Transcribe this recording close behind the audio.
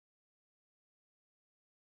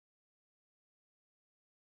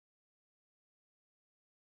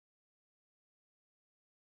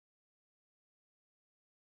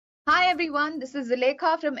Hi everyone, this is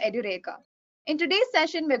Zulekha from Edureka. In today's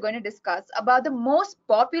session, we're going to discuss about the most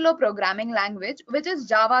popular programming language, which is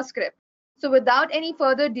JavaScript. So without any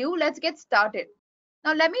further ado, let's get started.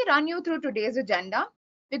 Now let me run you through today's agenda.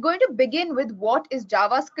 We're going to begin with what is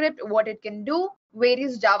JavaScript, what it can do,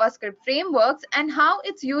 various JavaScript frameworks, and how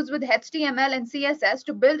it's used with HTML and CSS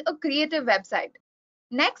to build a creative website.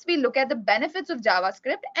 Next, we look at the benefits of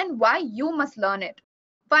JavaScript and why you must learn it.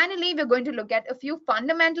 Finally, we're going to look at a few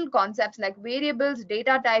fundamental concepts like variables,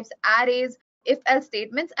 data types, arrays, if-else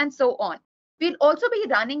statements, and so on. We'll also be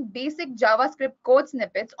running basic JavaScript code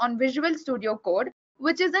snippets on Visual Studio Code,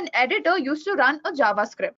 which is an editor used to run a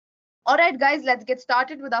JavaScript. All right, guys, let's get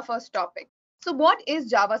started with our first topic. So what is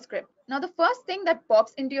JavaScript? Now, the first thing that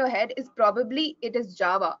pops into your head is probably it is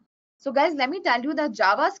Java. So guys, let me tell you that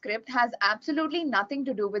JavaScript has absolutely nothing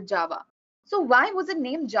to do with Java. So why was it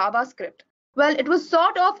named JavaScript? Well, it was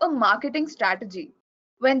sort of a marketing strategy.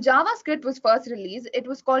 When JavaScript was first released, it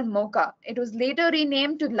was called Mocha. It was later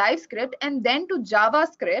renamed to LiveScript and then to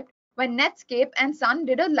JavaScript when Netscape and Sun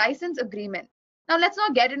did a license agreement. Now, let's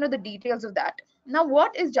not get into the details of that. Now,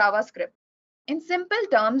 what is JavaScript? In simple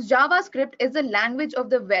terms, JavaScript is a language of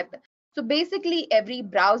the web. So basically, every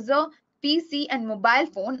browser, PC, and mobile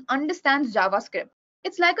phone understands JavaScript.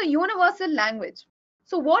 It's like a universal language.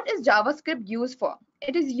 So what is JavaScript used for?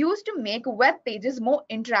 It is used to make web pages more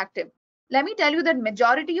interactive. Let me tell you that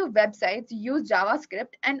majority of websites use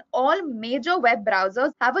JavaScript and all major web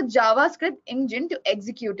browsers have a JavaScript engine to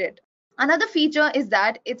execute it. Another feature is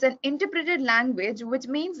that it's an interpreted language, which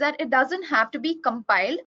means that it doesn't have to be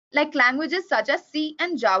compiled like languages such as C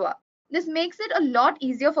and Java. This makes it a lot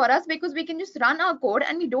easier for us because we can just run our code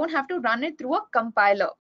and we don't have to run it through a compiler.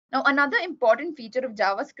 Now, another important feature of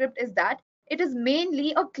JavaScript is that it is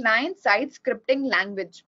mainly a client-side scripting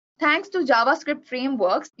language. Thanks to JavaScript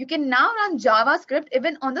frameworks, you can now run JavaScript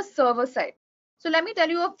even on the server side. So let me tell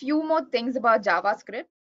you a few more things about JavaScript.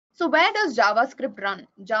 So where does JavaScript run?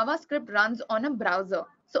 JavaScript runs on a browser.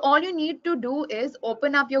 So all you need to do is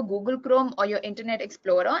open up your Google Chrome or your Internet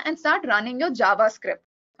Explorer and start running your JavaScript.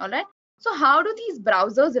 All right. So how do these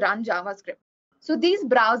browsers run JavaScript? So these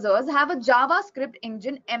browsers have a JavaScript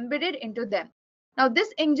engine embedded into them. Now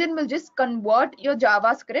this engine will just convert your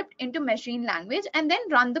JavaScript into machine language and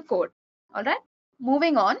then run the code. All right.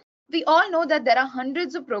 Moving on, we all know that there are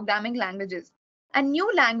hundreds of programming languages and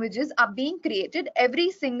new languages are being created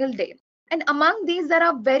every single day. And among these, there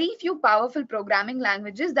are very few powerful programming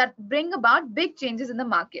languages that bring about big changes in the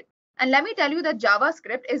market. And let me tell you that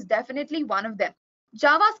JavaScript is definitely one of them.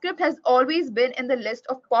 JavaScript has always been in the list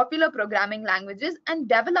of popular programming languages and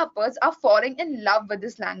developers are falling in love with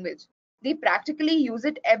this language. They practically use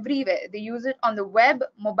it everywhere. They use it on the web,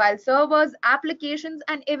 mobile servers, applications,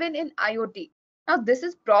 and even in IoT. Now, this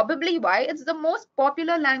is probably why it's the most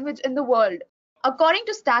popular language in the world. According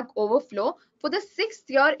to Stack Overflow, for the 6th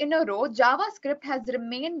year in a row, JavaScript has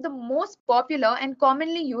remained the most popular and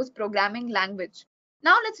commonly used programming language.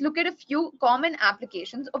 Now, let's look at a few common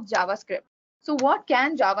applications of JavaScript. So what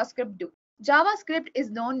can JavaScript do? JavaScript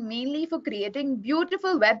is known mainly for creating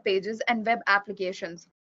beautiful web pages and web applications.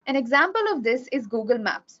 An example of this is Google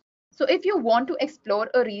Maps. So if you want to explore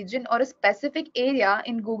a region or a specific area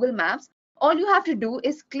in Google Maps, all you have to do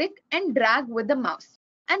is click and drag with the mouse.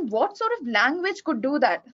 And what sort of language could do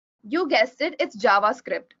that? You guessed it, it's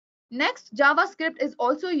JavaScript. Next, JavaScript is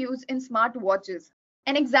also used in smartwatches.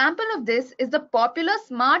 An example of this is the popular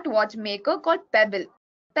smartwatch maker called Pebble.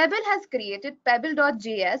 Pebble has created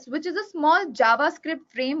Pebble.js, which is a small JavaScript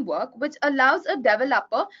framework which allows a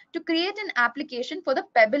developer to create an application for the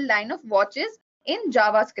Pebble line of watches in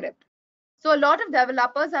JavaScript. So a lot of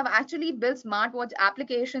developers have actually built smartwatch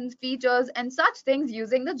applications, features, and such things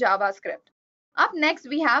using the JavaScript. Up next,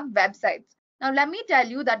 we have websites. Now, let me tell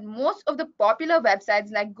you that most of the popular websites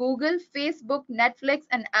like Google, Facebook, Netflix,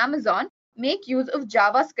 and Amazon make use of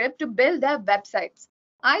JavaScript to build their websites.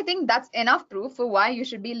 I think that's enough proof for why you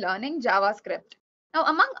should be learning JavaScript. Now,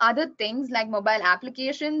 among other things like mobile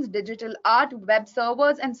applications, digital art, web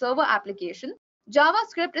servers, and server applications,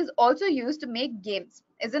 JavaScript is also used to make games.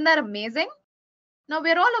 Isn't that amazing? Now,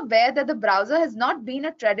 we're all aware that the browser has not been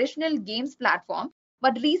a traditional games platform,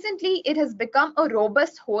 but recently it has become a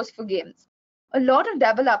robust host for games. A lot of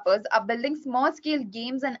developers are building small-scale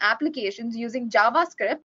games and applications using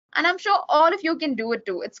JavaScript, and I'm sure all of you can do it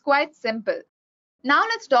too. It's quite simple. Now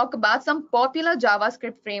let's talk about some popular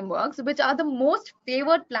JavaScript frameworks, which are the most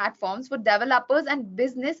favored platforms for developers and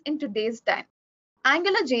business in today's time.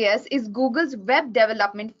 AngularJS is Google's web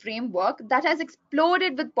development framework that has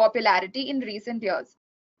exploded with popularity in recent years.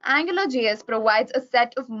 AngularJS provides a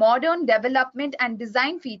set of modern development and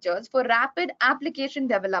design features for rapid application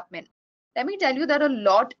development. Let me tell you that a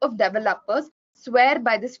lot of developers swear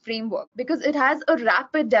by this framework because it has a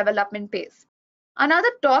rapid development pace. Another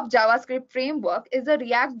top JavaScript framework is the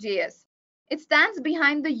React.js. It stands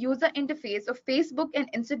behind the user interface of Facebook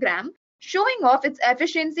and Instagram, showing off its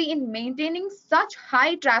efficiency in maintaining such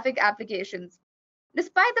high traffic applications.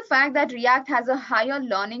 Despite the fact that React has a higher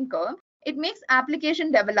learning curve, it makes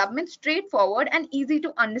application development straightforward and easy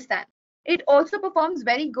to understand. It also performs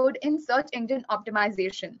very good in search engine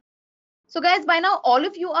optimization. So guys, by now all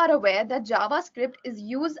of you are aware that JavaScript is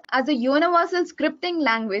used as a universal scripting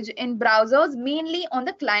language in browsers, mainly on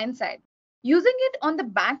the client side. Using it on the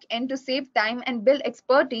back end to save time and build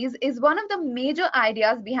expertise is one of the major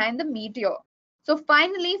ideas behind the Meteor. So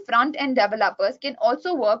finally, front-end developers can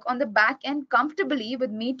also work on the back end comfortably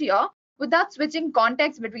with Meteor without switching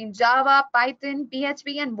context between Java, Python,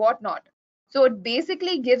 PHP, and whatnot. So it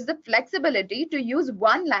basically gives the flexibility to use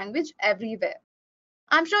one language everywhere.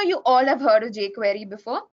 I'm sure you all have heard of jQuery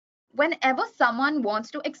before. Whenever someone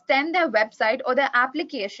wants to extend their website or their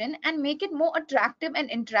application and make it more attractive and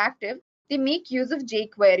interactive, they make use of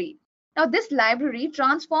jQuery. Now, this library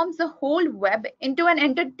transforms the whole web into an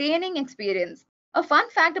entertaining experience. A fun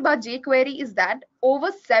fact about jQuery is that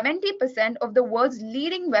over 70% of the world's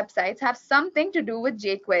leading websites have something to do with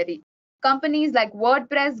jQuery. Companies like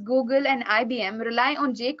WordPress, Google, and IBM rely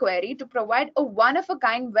on jQuery to provide a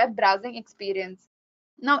one-of-a-kind web browsing experience.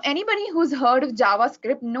 Now, anybody who's heard of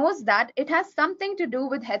JavaScript knows that it has something to do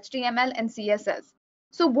with HTML and CSS.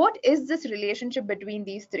 So what is this relationship between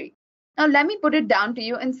these three? Now, let me put it down to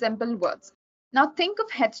you in simple words. Now, think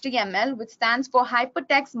of HTML, which stands for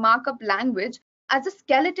Hypertext Markup Language, as a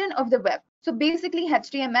skeleton of the web. So basically,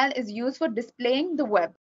 HTML is used for displaying the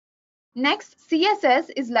web. Next,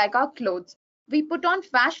 CSS is like our clothes. We put on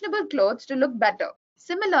fashionable clothes to look better.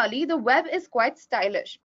 Similarly, the web is quite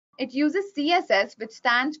stylish. It uses CSS, which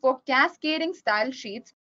stands for Cascading Style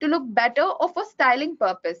Sheets, to look better or for styling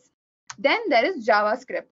purpose. Then there is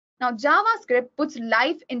JavaScript. Now, JavaScript puts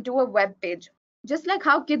life into a web page. Just like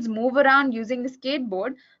how kids move around using the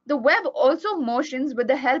skateboard, the web also motions with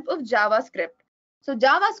the help of JavaScript. So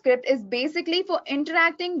JavaScript is basically for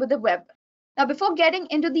interacting with the web. Now, before getting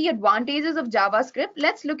into the advantages of JavaScript,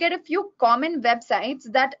 let's look at a few common websites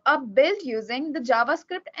that are built using the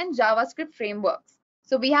JavaScript and JavaScript frameworks.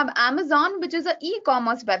 So we have Amazon, which is an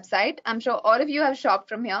e-commerce website. I'm sure all of you have shopped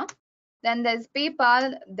from here. Then there's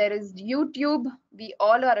PayPal, there is YouTube. We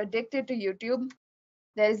all are addicted to YouTube.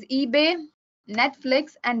 There's eBay,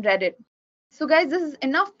 Netflix, and Reddit. So guys, this is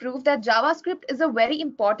enough proof that JavaScript is a very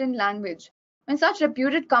important language. When such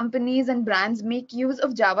reputed companies and brands make use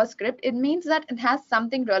of JavaScript, it means that it has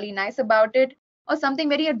something really nice about it or something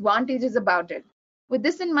very advantageous about it. With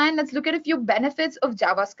this in mind, let's look at a few benefits of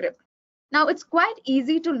JavaScript. Now, it's quite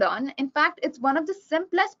easy to learn. In fact, it's one of the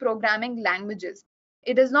simplest programming languages.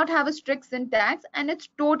 It does not have a strict syntax and it's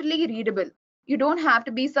totally readable. You don't have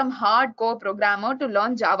to be some hardcore programmer to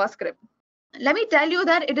learn JavaScript. Let me tell you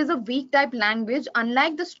that it is a weak type language,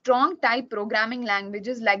 unlike the strong type programming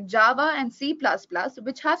languages like Java and C++,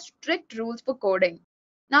 which have strict rules for coding.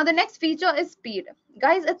 Now, the next feature is speed.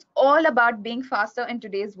 Guys, it's all about being faster in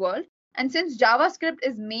today's world. And since JavaScript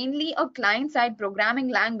is mainly a client-side programming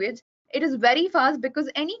language, it is very fast because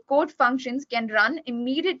any code functions can run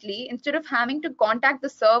immediately instead of having to contact the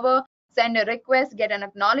server, send a request, get an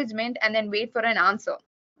acknowledgement, and then wait for an answer.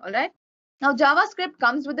 All right. Now, JavaScript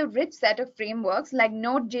comes with a rich set of frameworks like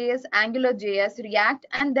Node.js, AngularJS, React,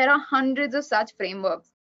 and there are hundreds of such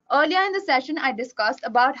frameworks. Earlier in the session, I discussed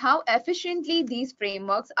about how efficiently these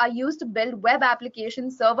frameworks are used to build web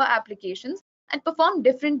applications, server applications, and perform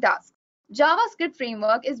different tasks. JavaScript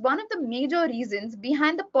framework is one of the major reasons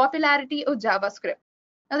behind the popularity of JavaScript.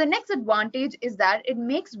 Now, the next advantage is that it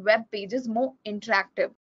makes web pages more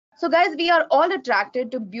interactive. So guys, we are all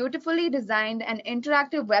attracted to beautifully designed and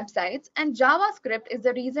interactive websites, and JavaScript is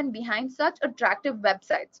the reason behind such attractive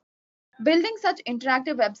websites. Building such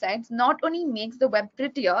interactive websites not only makes the web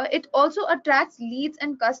prettier, it also attracts leads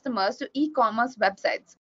and customers to e-commerce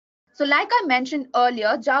websites. So like I mentioned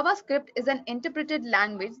earlier, JavaScript is an interpreted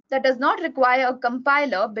language that does not require a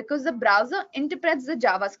compiler because the browser interprets the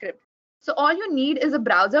JavaScript. So all you need is a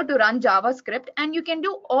browser to run JavaScript, and you can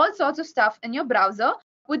do all sorts of stuff in your browser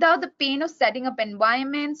without the pain of setting up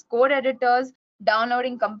environments, code editors,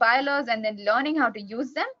 downloading compilers, and then learning how to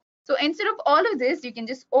use them. So instead of all of this, you can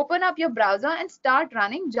just open up your browser and start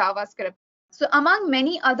running JavaScript. So among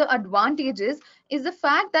many other advantages is the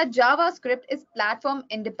fact that JavaScript is platform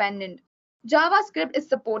independent. JavaScript is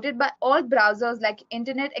supported by all browsers like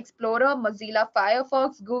Internet Explorer, Mozilla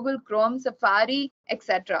Firefox, Google Chrome, Safari,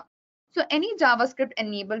 etc. So any JavaScript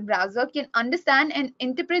enabled browser can understand and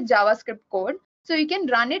interpret JavaScript code, so you can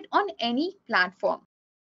run it on any platform.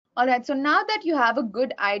 Alright, so now that you have a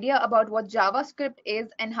good idea about what JavaScript is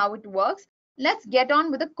and how it works, let's get on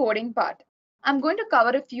with the coding part. I'm going to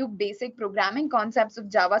cover a few basic programming concepts of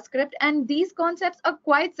JavaScript, and these concepts are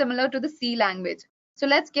quite similar to the C language. So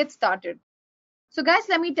let's get started. So guys,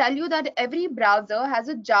 let me tell you that every browser has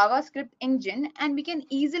a JavaScript engine, and we can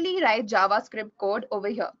easily write JavaScript code over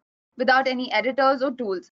here without any editors or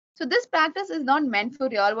tools. So this practice is not meant for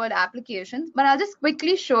real world applications, but I'll just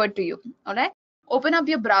quickly show it to you. Alright. Open up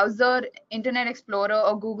your browser, Internet Explorer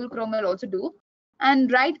or Google Chrome will also do,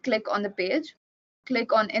 and right click on the page,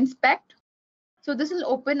 click on inspect. So this will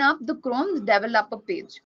open up the Chrome's developer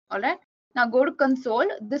page. Alright. Now go to console.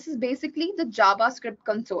 This is basically the JavaScript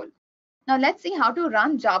console. Now let's see how to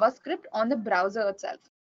run JavaScript on the browser itself.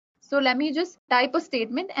 So let me just type a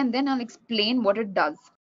statement and then I'll explain what it does.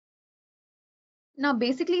 Now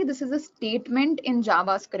basically this is a statement in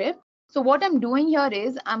JavaScript. So what I'm doing here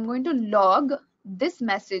is I'm going to log this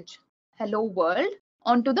message hello world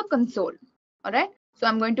onto the console. All right. So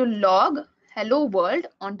I'm going to log hello world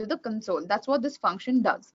onto the console. That's what this function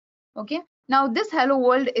does. Okay. Now this hello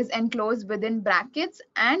world is enclosed within brackets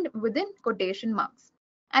and within quotation marks.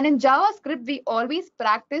 And in JavaScript, we always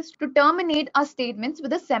practice to terminate our statements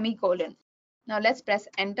with a semicolon. Now let's press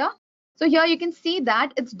enter. So here you can see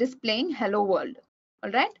that it's displaying hello world.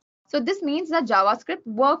 All right. So this means that JavaScript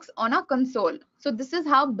works on a console. So this is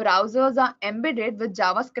how browsers are embedded with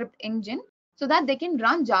JavaScript engine so that they can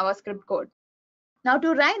run JavaScript code. Now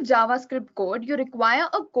to write JavaScript code, you require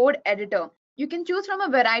a code editor. You can choose from a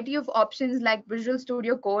variety of options like Visual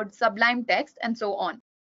Studio Code, Sublime Text, and so on.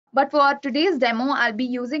 But for today's demo, I'll be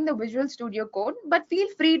using the Visual Studio Code, but feel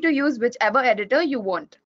free to use whichever editor you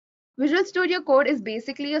want. Visual Studio Code is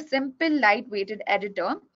basically a simple, lightweighted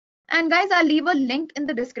editor. And guys, I'll leave a link in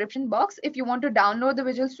the description box. If you want to download the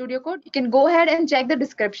Visual Studio Code, you can go ahead and check the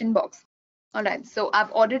description box. All right, so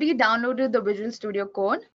I've already downloaded the Visual Studio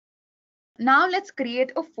Code. Now let's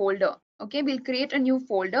create a folder. Okay, we'll create a new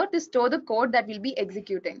folder to store the code that we'll be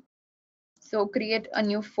executing. So create a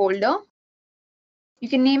new folder. You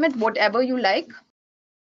can name it whatever you like.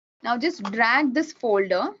 Now just drag this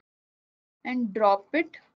folder and drop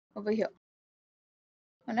it over here.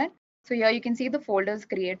 All right. So here you can see the folder is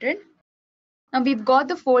created. Now we've got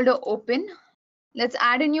the folder open. Let's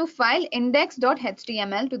add a new file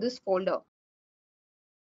index.html to this folder.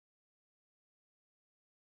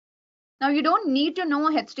 Now you don't need to know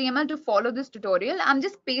HTML to follow this tutorial. I'm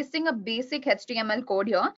just pasting a basic HTML code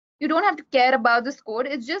here. You don't have to care about this code.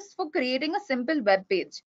 It's just for creating a simple web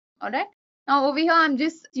page. All right. Now over here, I'm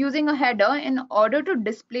just using a header in order to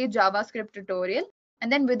display JavaScript tutorial.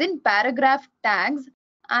 And then within paragraph tags,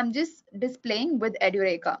 I'm just displaying with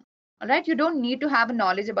Edureka. All right. You don't need to have a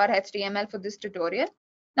knowledge about HTML for this tutorial.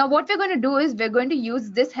 Now what we're going to do is we're going to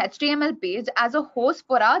use this HTML page as a host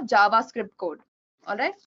for our JavaScript code. All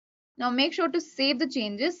right. Now make sure to save the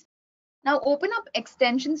changes. Now open up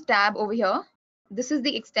extensions tab over here. This is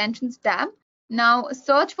the extensions tab. Now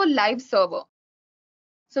search for live server.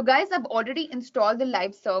 So guys, I've already installed the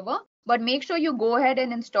live server, but make sure you go ahead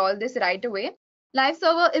and install this right away. Live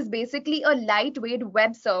server is basically a lightweight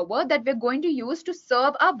web server that we're going to use to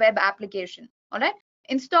serve our web application. All right.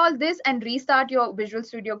 Install this and restart your Visual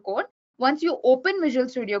Studio Code. Once you open Visual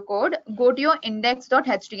Studio Code, go to your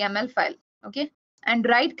index.html file. Okay. And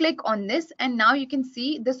right click on this. And now you can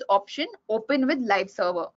see this option open with live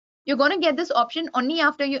server. You're going to get this option only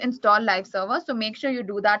after you install live server. So make sure you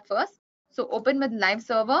do that first. So open with live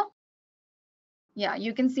server. Yeah,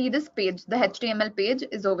 you can see this page. The HTML page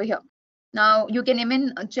is over here. Now you can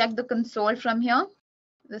even check the console from here.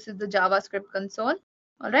 This is the JavaScript console.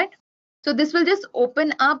 All right. So this will just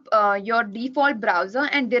open up your default browser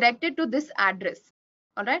and direct it to this address.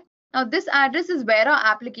 All right. Now this address is where our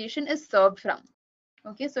application is served from.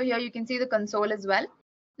 Okay. So here you can see the console as well.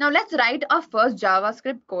 Now let's write our first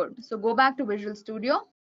JavaScript code. So go back to Visual Studio.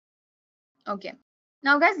 Okay.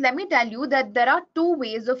 Now guys, let me tell you that there are two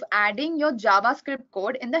ways of adding your JavaScript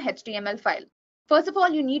code in the HTML file. First of all,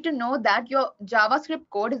 you need to know that your JavaScript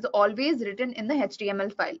code is always written in the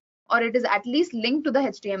HTML file, or it is at least linked to the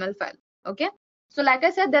HTML file. Okay. So like I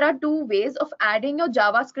said, there are two ways of adding your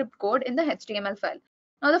JavaScript code in the HTML file.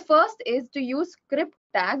 Now the first is to use script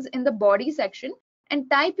tags in the body section and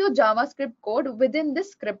type your JavaScript code within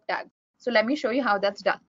this script tag. So let me show you how that's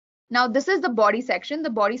done. Now this is the body section. The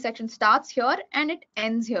body section starts here and it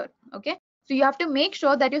ends here. Okay. So you have to make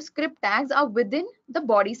sure that your script tags are within the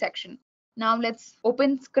body section. Now let's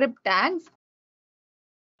open script tags.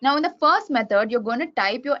 Now in the first method, you're going to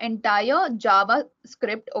type your entire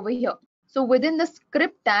JavaScript over here. So within the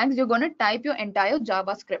script tags, you're going to type your entire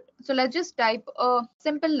JavaScript. So let's just type a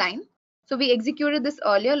simple line. So we executed this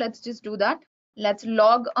earlier. Let's just do that. Let's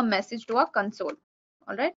log a message to our console.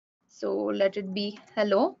 All right. So let it be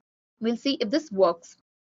hello. We'll see if this works.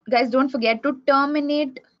 Guys, don't forget to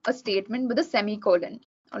terminate a statement with a semicolon.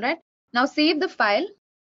 All right. Now save the file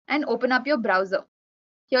and open up your browser.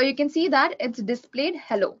 Here you can see that it's displayed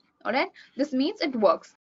hello. All right. This means it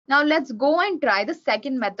works. Now let's go and try the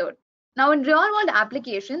second method. Now in real world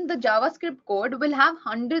application, the JavaScript code will have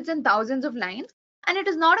hundreds and thousands of lines, and it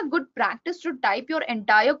is not a good practice to type your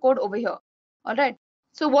entire code over here. All right.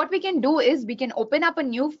 So what we can do is we can open up a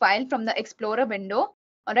new file from the Explorer window.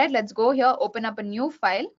 All right. Let's go here, open up a new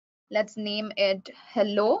file. Let's name it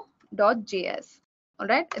hello.js. All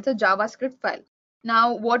right. It's a JavaScript file.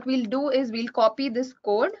 Now what we'll do is we'll copy this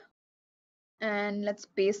code and let's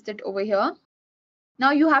paste it over here.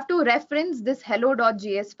 Now you have to reference this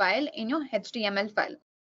hello.js file in your HTML file.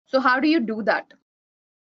 So how do you do that?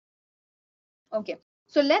 Okay,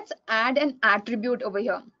 so let's add an attribute over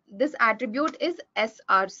here. This attribute is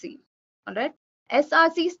src. All right,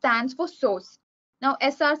 src stands for source. Now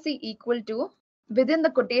src equal to, within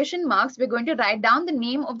the quotation marks, we're going to write down the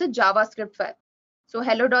name of the JavaScript file. So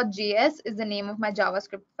hello.js is the name of my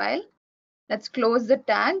JavaScript file. Let's close the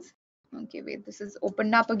tags. Okay, wait, this is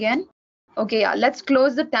opened up again. Okay, yeah, let's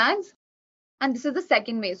close the tags. And this is the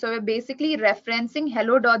second way. So we're basically referencing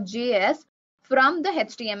hello.js from the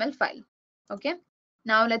HTML file. Okay,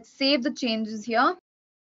 now let's save the changes here.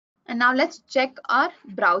 And now let's check our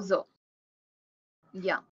browser.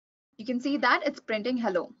 Yeah, you can see that it's printing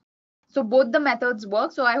hello. So both the methods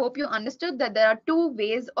work. So I hope you understood that there are two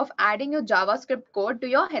ways of adding your JavaScript code to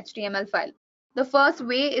your HTML file. The first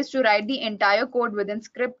way is to write the entire code within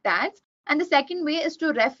script tags. And the second way is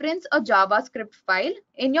to reference a JavaScript file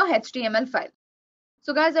in your HTML file.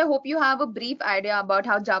 So guys, I hope you have a brief idea about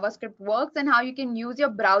how JavaScript works and how you can use your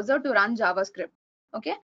browser to run JavaScript.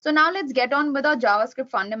 Okay, so now let's get on with our JavaScript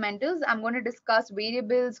fundamentals. I'm going to discuss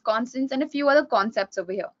variables, constants, and a few other concepts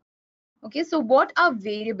over here. Okay, so what are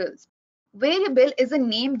variables? Variable is a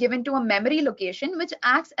name given to a memory location which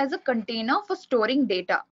acts as a container for storing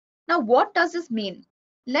data. Now, what does this mean?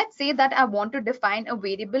 Let's say that I want to define a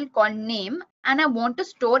variable called name and I want to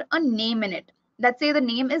store a name in it. Let's say the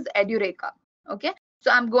name is Edureka. Okay,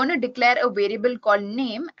 so I'm going to declare a variable called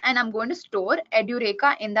name and I'm going to store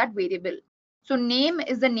Edureka in that variable. So name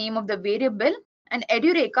is the name of the variable and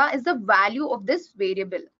Edureka is the value of this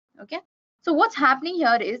variable. Okay, so what's happening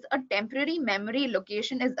here is a temporary memory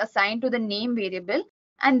location is assigned to the name variable,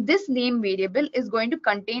 and this name variable is going to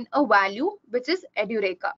contain a value which is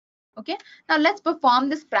Edureka. Okay, now let's perform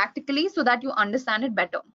this practically so that you understand it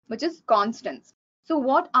better, which is constants. So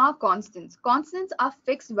what are constants? Constants are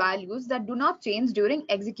fixed values that do not change during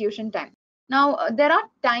execution time. Now there are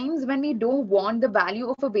times when we don't want the value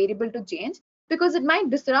of a variable to change because it might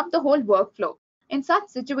disrupt the whole workflow. In such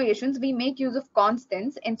situations, we make use of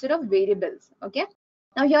constants instead of variables. Okay,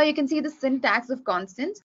 now here you can see the syntax of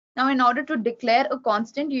constants. Now in order to declare a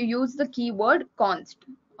constant, you use the keyword const.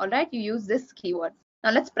 All right, you use this keyword.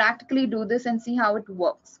 Now let's practically do this and see how it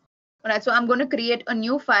works. All right, so I'm going to create a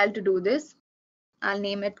new file to do this. I'll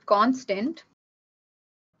name it constant.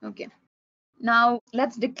 Okay, now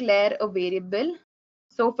let's declare a variable.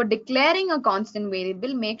 So for declaring a constant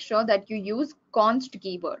variable, make sure that you use const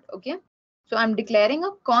keyword. Okay, so I'm declaring a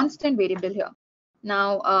constant variable here.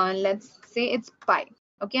 Now let's say it's pi.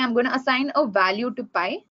 Okay, I'm going to assign a value to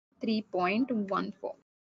pi, 3.14.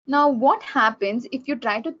 Now what happens if you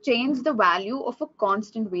try to change the value of a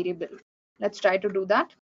constant variable? Let's try to do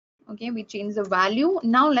that. Okay, we change the value.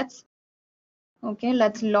 Now let's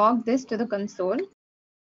log this to the console.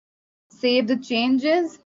 Save the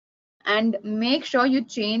changes and make sure you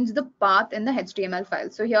change the path in the HTML file.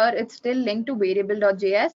 So here it's still linked to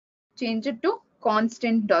variable.js. Change it to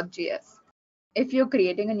constant.js if you're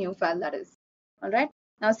creating a new file, that is. All right,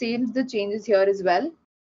 now save the changes here as well.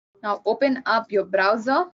 Now open up your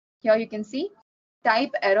browser. Here you can see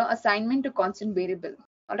type error assignment to constant variable.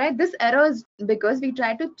 All right, this error is because we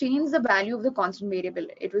tried to change the value of the constant variable.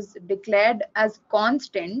 It was declared as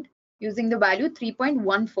constant using the value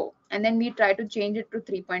 3.14 and then we try to change it to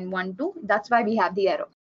 3.12. That's why we have the error.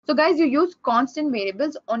 So guys, you use constant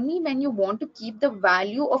variables only when you want to keep the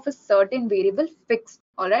value of a certain variable fixed.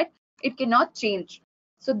 All right, it cannot change.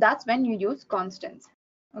 So that's when you use constants.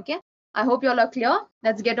 Okay, I hope you all are clear.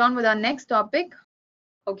 Let's get on with our next topic.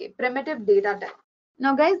 Okay, primitive data type.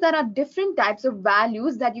 Now guys, there are different types of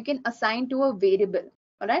values that you can assign to a variable.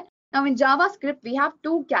 All right, Now in JavaScript, we have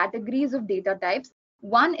two categories of data types.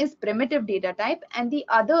 One is primitive data type and the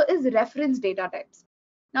other is reference data types.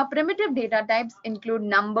 Now primitive data types include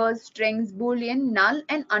numbers, strings, boolean, null,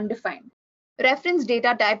 and undefined. Reference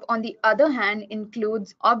data type, on the other hand,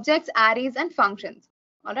 includes objects, arrays, and functions.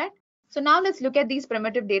 All right. So now let's look at these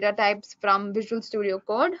primitive data types from Visual Studio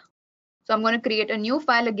Code. So I'm going to create a new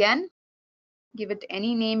file again. Give it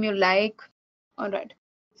any name you like. All right.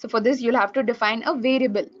 So for this, you'll have to define a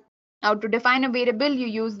variable. Now to define a variable, you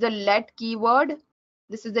use the let keyword.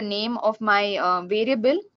 This is the name of my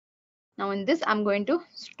variable. Now in this, I'm going to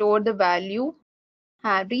store the value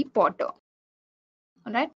Harry Potter.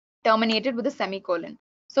 All right. Terminated with a semicolon.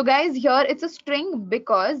 So guys, here it's a string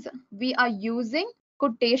because we are using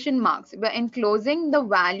quotation marks. We're enclosing the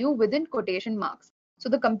value within quotation marks. So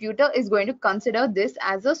the computer is going to consider this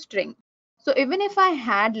as a string. So even if I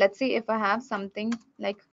had, let's say if I have something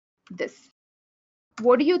like this,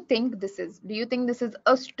 what do you think this is? Do you think this is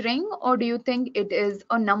a string or do you think it is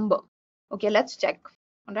a number? Okay, let's check.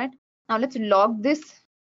 All right. Now let's log this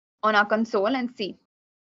on our console and see.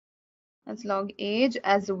 Let's log age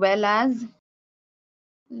as well as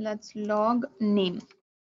let's log name.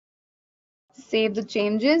 Save the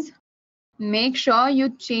changes. Make sure you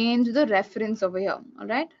change the reference over here. All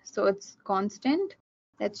right. So it's constant.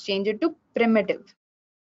 Let's change it to primitive.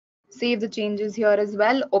 Save the changes here as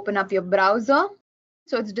well. Open up your browser.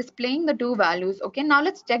 So it's displaying the two values. Okay. Now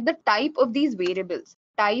let's check the type of these variables.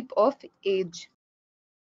 Type of age.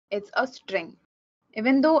 It's a string.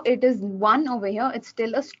 Even though it is 1 over here, it's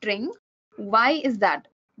still a string. Why is that?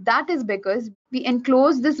 That is because we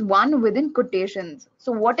enclose this 1 within quotations.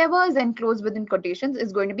 So whatever is enclosed within quotations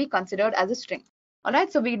is going to be considered as a string. All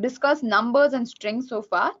right, so we discussed numbers and strings so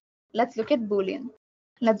far. Let's look at Boolean.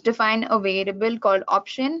 Let's define a variable called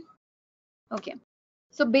option. Okay,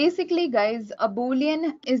 so basically guys, a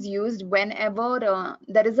Boolean is used whenever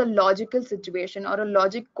there is a logical situation or a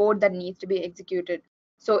logic code that needs to be executed.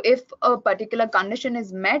 So if a particular condition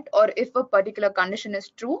is met or if a particular condition is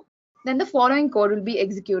true, then the following code will be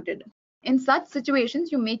executed. In such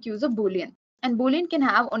situations, you make use of Boolean. And Boolean can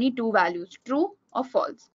have only two values, true or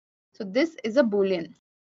false. So this is a Boolean.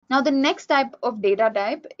 Now the next type of data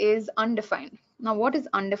type is undefined. Now what is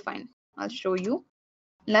undefined? I'll show you.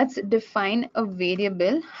 Let's define a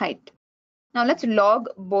variable height. Now let's log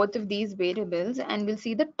both of these variables and we'll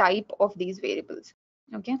see the type of these variables.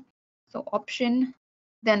 Okay, so option.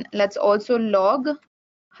 Then let's also log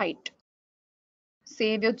height.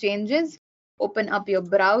 Save your changes. Open up your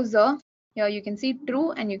browser. Here you can see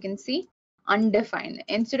true and you can see undefined.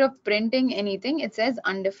 Instead of printing anything, it says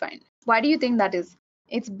undefined. Why do you think that is?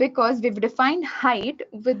 It's because we've defined height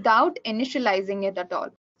without initializing it at all.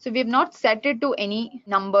 So we've not set it to any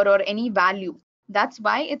number or any value. That's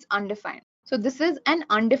why it's undefined. So this is an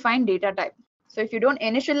undefined data type. So if you don't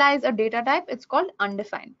initialize a data type, it's called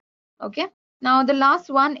undefined. Okay. Now the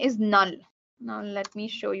last one is null. Now let me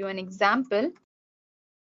show you an example.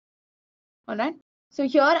 All right. So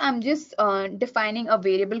here I'm just defining a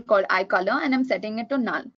variable called iColor and I'm setting it to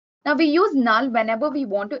null. Now we use null whenever we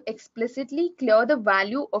want to explicitly clear the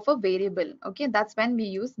value of a variable. Okay, that's when we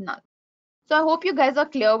use null. So I hope you guys are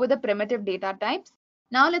clear with the primitive data types.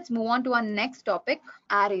 Now let's move on to our next topic,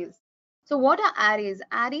 arrays. So what are arrays?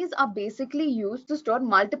 Arrays are basically used to store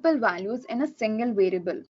multiple values in a single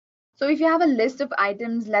variable. So if you have a list of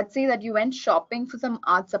items, let's say that you went shopping for some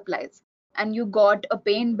art supplies and you got a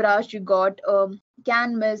paintbrush, you got a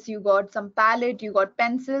canvas, you got some palette, you got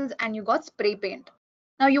pencils, and you got spray paint.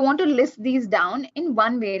 Now you want to list these down in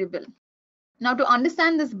one variable. Now to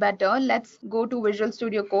understand this better, let's go to Visual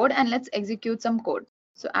Studio Code and let's execute some code.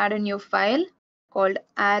 So add a new file called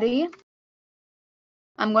array.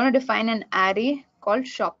 I'm going to define an array called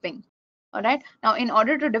shopping. All right. Now in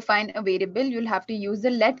order to define a variable, you'll have to use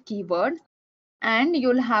the let keyword and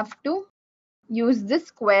you'll have to use this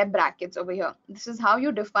square brackets over here. This is how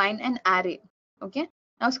you define an array. Okay.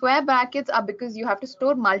 Now square brackets are because you have to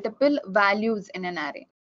store multiple values in an array.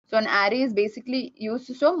 So an array is basically used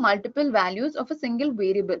to store multiple values of a single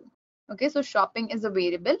variable. Okay, so shopping is a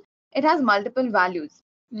variable. It has multiple values.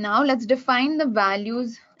 Now let's define the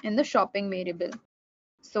values in the shopping variable.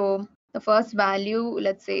 So the first value,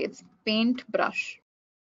 let's say it's paintbrush.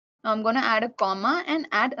 Now I'm going to add a comma and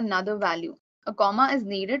add another value. A comma is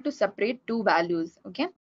needed to separate two values. Okay,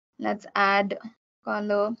 let's add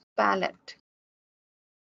color palette,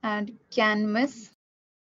 add canvas.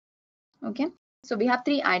 Okay, so we have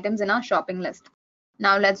 3 items in our shopping list.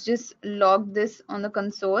 Now let's just log this on the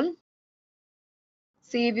console.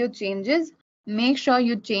 Save your changes. Make sure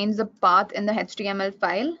you change the path in the HTML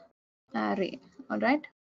file array. All right,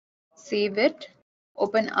 save it.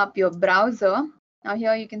 open up your browser. Now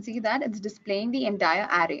here you can see that it's displaying the entire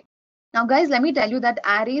array. Now guys, let me tell you that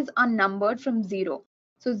arrays are numbered from 0.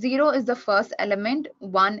 So 0 is the first element,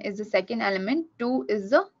 1 is the second element, 2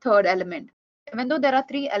 is the third element. Even though there are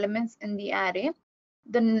 3 elements in the array,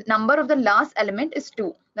 the number of the last element is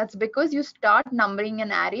 2. That's because you start numbering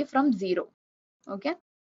an array from 0. Okay.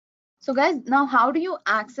 So guys, now how do you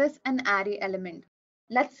access an array element?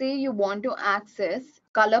 Let's say you want to access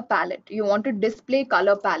color palette. You want to display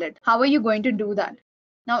color palette. How are you going to do that?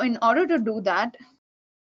 Now, in order to do that,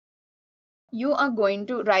 you are going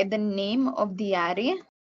to write the name of the array,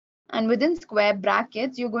 and within square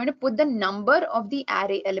brackets, you're going to put the number of the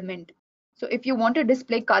array element. So if you want to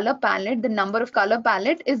display color palette, the number of color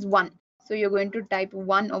palette is 1. So you're going to type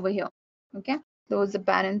 1 over here. Okay. Close the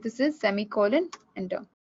parenthesis, semicolon, enter.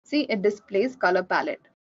 See, it displays color palette.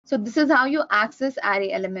 So this is how you access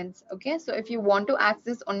array elements. Okay. So if you want to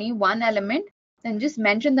access only one element, then just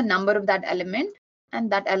mention the number of that element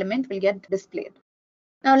and that element will get displayed.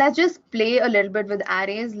 Now let's just play a little bit with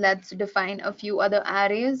arrays. Let's define a few other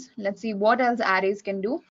arrays. Let's see what else arrays can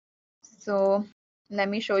do. So let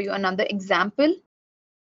me show you another example.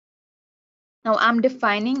 Now I'm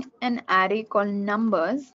defining an array called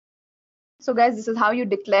numbers. So guys, this is how you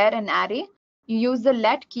declare an array. You use the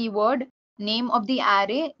let keyword, name of the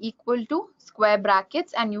array equal to square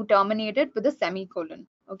brackets, and you terminate it with a semicolon.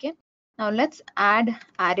 Okay. Now let's add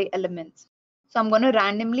array elements. So I'm going to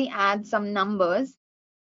randomly add some numbers.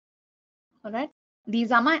 All right,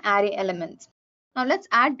 these are my array elements. Now let's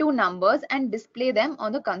add 2 numbers and display them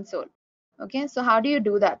on the console. Okay, so how do you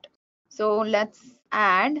do that? So let's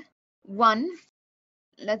add 1.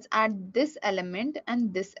 Let's add this element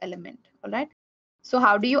and this element. All right, so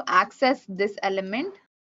how do you access this element?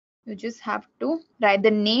 You just have to write the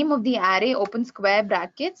name of the array, open square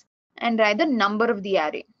brackets, and write the number of the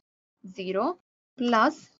array. 0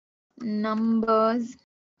 plus numbers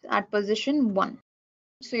at position 1.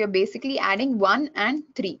 So you're basically adding 1 and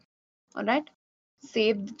 3. All right,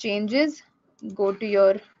 save the changes, go to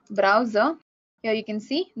your browser. Here you can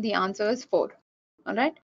see the answer is 4. All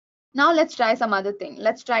right, now let's try some other thing.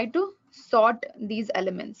 Let's try to sort these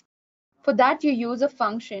elements. For that, you use a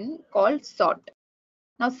function called sort.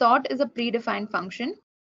 Now sort is a predefined function.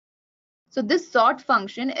 So this sort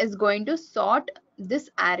function is going to sort this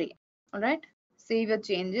array. All right, save your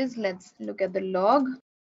changes. Let's look at the log.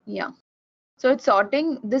 Yeah. So it's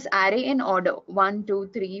sorting this array in order 1,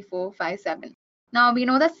 2, 3, 4, 5, 7. Now we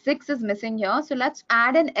know that 6 is missing here. So let's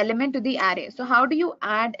add an element to the array. So how do you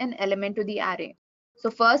add an element to the array?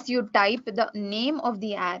 So first you type the name of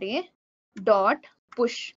the array dot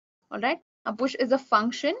push. All right. Now push is a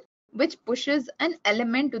function which pushes an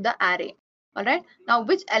element to the array. All right. Now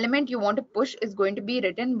which element you want to push is going to be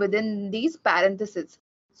written within these parentheses.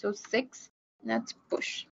 So 6. Let's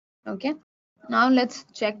push. Okay. Now let's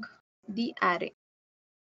check the array.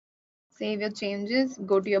 Save your changes,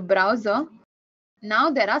 go to your browser. Now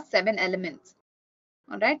there are 7 elements.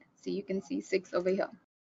 All right, so you can see 6 over here.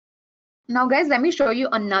 Now guys, let me show you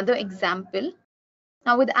another example.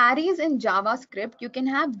 Now with arrays in JavaScript, you can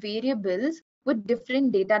have variables with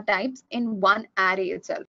different data types in one array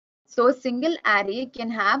itself. So a single array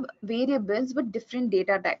can have variables with different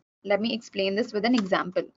data types. Let me explain this with an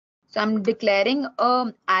example. So I'm declaring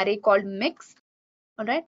an array called mix. All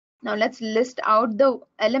right. Now let's list out the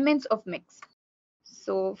elements of mix.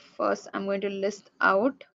 So first I'm going to list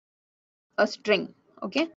out a string.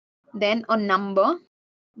 Okay. Then a number.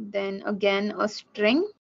 Then again a string.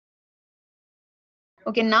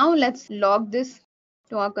 Okay. Now let's log this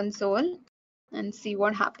to our console and see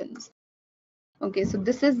what happens. Okay. So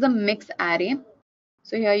this is the mix array.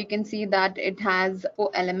 So here you can see that it has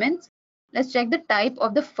 4 elements. Let's check the type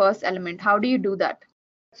of the first element. How do you do that?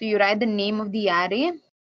 So you write the name of the array,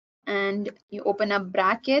 and you open up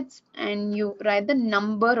brackets and you write the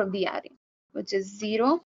number of the array, which is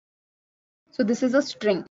 0. So this is a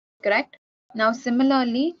string, correct? Now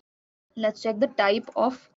similarly, let's check the type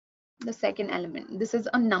of the second element. This is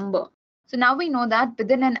a number. So now we know that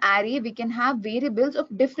within an array we can have variables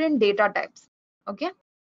of different data types. Okay.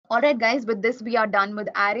 All right guys, with this we are done with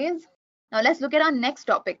arrays. Now let's look at our next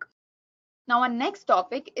topic. Now our next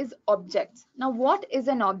topic is objects. Now what is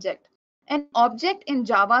an object? An object in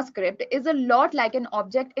JavaScript is a lot like an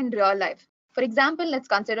object in real life. For example, let's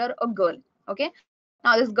consider a girl. Okay.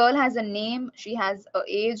 Now this girl has a name, she has an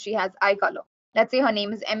age, she has eye color. Let's say her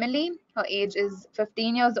name is Emily, her age is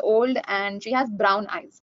 15 years old, and she has brown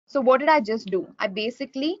eyes. So what did I just do? I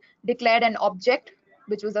basically declared an object,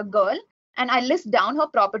 which was a girl, and I list down her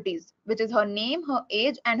properties, which is her name, her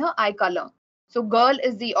age, and her eye color. So girl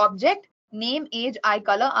is the object, name, age, eye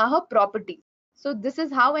color are her properties. So this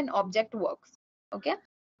is how an object works. Okay.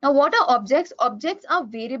 Now what are objects? Objects are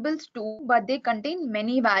variables too, but they contain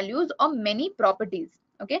many values or many properties.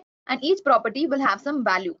 Okay. And each property will have some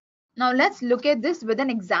value. Now let's look at this with an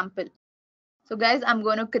example. So guys, I'm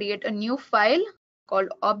going to create a new file called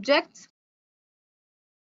objects.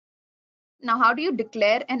 Now how do you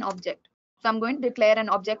declare an object? So I'm going to declare an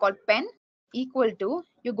object called pen equal to,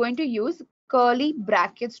 you're going to use curly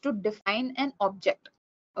brackets to define an object.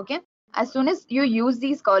 Okay. As soon as you use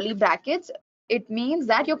these curly brackets, it means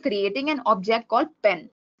that you're creating an object called pen.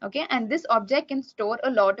 Okay. And this object can store a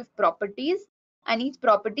lot of properties, and each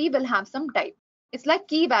property will have some type. It's like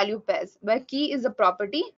key value pairs, where key is a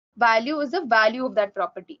property, value is a value of that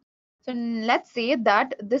property. So let's say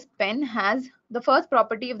that this pen has, the first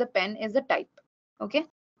property of the pen is a type. Okay.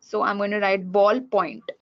 So I'm going to write ballpoint.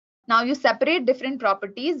 Now you separate different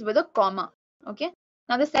properties with a comma. Okay.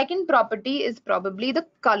 Now the second property is probably the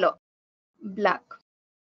color, black.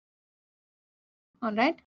 All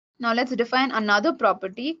right. Now let's define another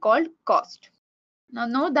property called cost. Now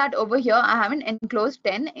note that over here I haven't enclosed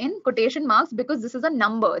 10 in quotation marks because this is a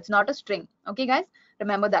number, it's not a string. Okay guys,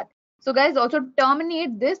 remember that. So guys, also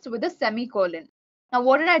terminate this with a semicolon. Now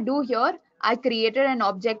what did I do here? I created an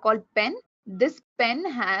object called pen. This pen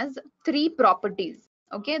has 3 properties.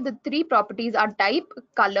 Okay, the 3 properties are type,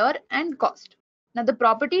 color and cost. Now the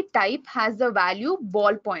property type has the value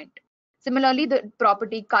ballpoint. Similarly, the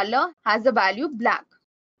property color has the value black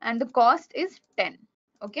and the cost is 10.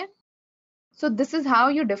 Okay. So this is how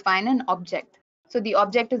you define an object. So the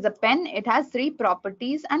object is a pen. It has 3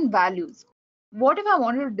 properties and values. What if I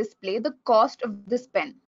wanted to display the cost of this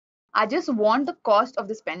pen? I just want the cost of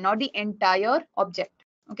this pen, not the entire object.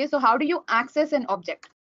 Okay, so how do you access an object?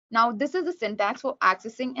 Now this is the syntax for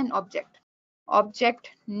accessing an object. Object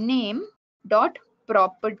name dot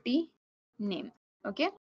property name. Okay.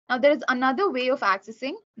 Now there is another way of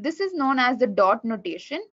accessing. This is known as the dot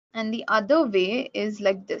notation. And the other way is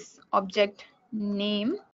like this. Object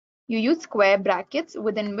name, you use square brackets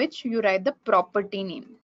within which you write the property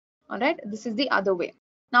name. All right, this is the other way.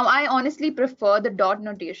 Now I honestly prefer the dot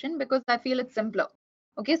notation because I feel it's simpler.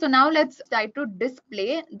 Okay, so now let's try to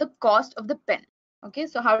display the cost of the pen. Okay,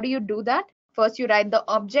 so how do you do that? First you write the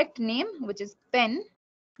object name, which is pen,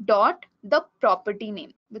 dot the property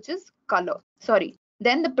name, which is color. Sorry,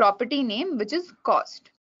 then the property name, which is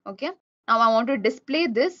cost. Okay. Now I want to display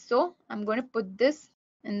this, so I'm going to put this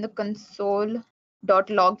in the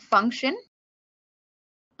console.log function.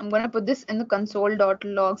 I'm going to put this in the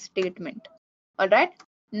console.log statement. All right.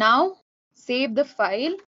 Now save the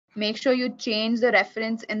file. Make sure you change the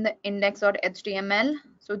reference in the index.html.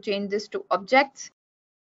 So change this to objects.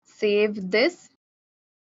 Save this.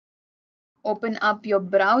 Open up your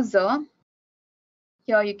browser.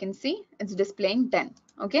 Here you can see it's displaying 10.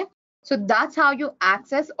 Okay. So that's how you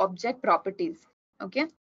access object properties. Okay.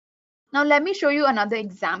 Now let me show you another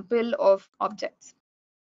example of objects.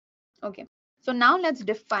 Okay. So now let's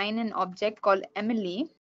define an object called Emily.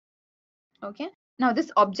 Okay. Now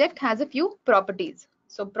this object has a few properties.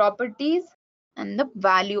 So properties and the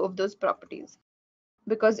value of those properties.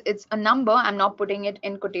 Because it's a number, I'm not putting it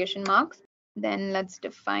in quotation marks. Then let's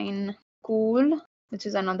define cool, which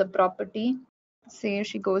is another property. Say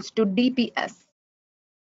she goes to DPS.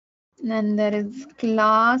 Then there is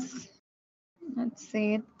class, let's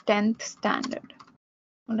say 10th standard.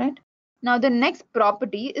 All right. Now the next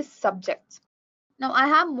property is subjects. Now I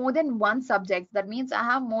have more than one subject. That means I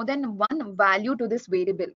have more than one value to this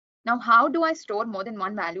variable. Now how do I store more than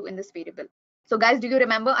one value in this variable? So guys, do you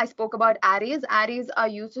remember I spoke about arrays? Arrays are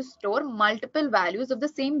used to store multiple values of the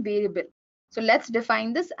same variable. So let's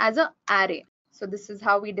define this as an array. So this is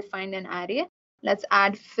how we define an array. Let's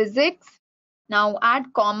add physics. Now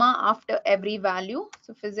add comma after every value.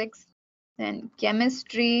 So physics, then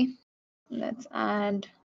chemistry. Let's add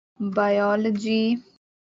biology.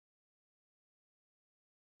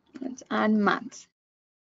 Let's add maths.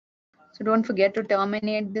 So don't forget to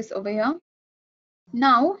terminate this over here.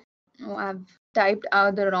 Now, I've typed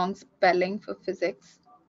out the wrong spelling for physics.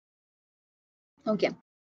 Okay.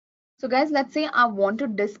 So guys, let's say I want to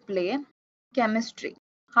display chemistry.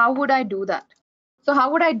 How would I do that? So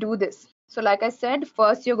how would I do this? So like I said,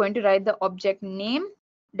 first you're going to write the object name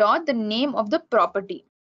dot the name of the property.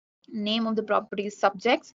 Name of the property is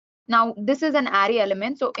subjects. Now this is an array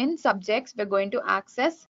element. So in subjects, we're going to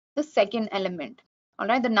access the second element. All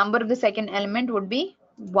right. The number of the second element would be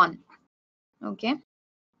 1. Okay.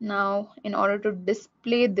 Now in order to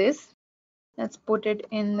display this, let's put it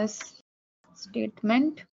in this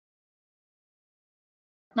statement.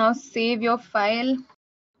 Now save your file,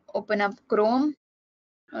 open up Chrome.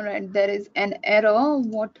 All right, there is an error.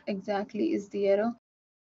 What exactly is the error?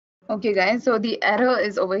 Okay, guys, so the error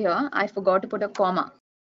is over here. I forgot to put a comma.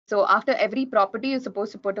 So after every property, you're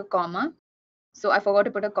supposed to put a comma. So I forgot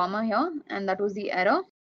to put a comma here, and that was the error.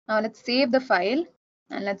 Now let's save the file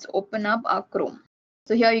and let's open up our Chrome.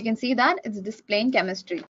 So here you can see that it's displaying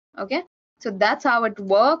chemistry. Okay, so that's how it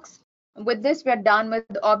works. With this, we're done with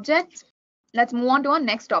the objects. Let's move on to our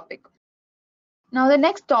next topic. Now the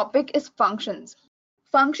next topic is functions.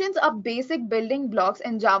 Functions are basic building blocks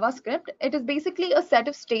in JavaScript. It is basically a set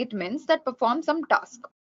of statements that perform some task.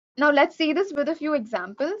 Now let's see this with a few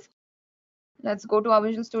examples. Let's go to our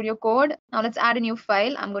Visual Studio Code. Now let's add a new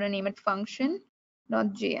file. I'm going to name it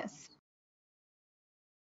function.js.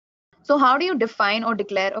 So how do you define or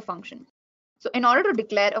declare a function? So in order to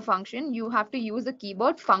declare a function, you have to use the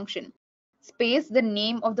keyword function, space the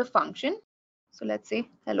name of the function. So let's say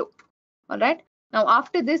hello. All right. Now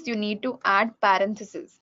after this, you need to add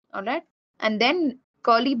parentheses. All right. And then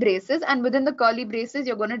curly braces. And within the curly braces,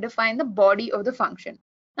 you're going to define the body of the function.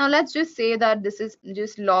 Now let's just say that this is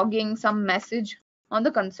just logging some message on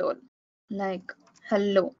the console like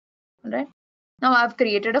hello. All right. Now I've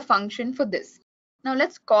created a function for this. Now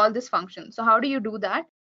let's call this function. So how do you do that?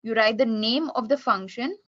 You write the name of the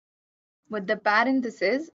function with the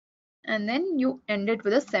parentheses and then you end it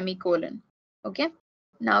with a semicolon. Okay.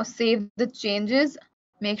 Now save the changes.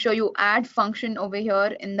 Make sure you add function over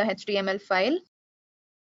here in the HTML file.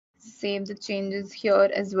 Save the changes here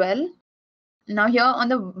as well. Now here on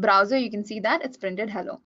the browser, you can see that it's printed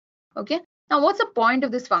hello. Okay. Now what's the point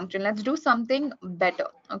of this function? Let's do something better.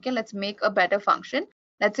 Okay. Let's make a better function.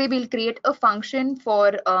 Let's say we'll create a function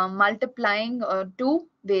for multiplying two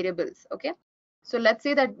variables. Okay. So let's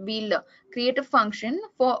say that we'll create a function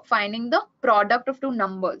for finding the product of two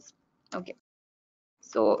numbers. Okay.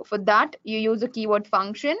 So for that, you use a keyword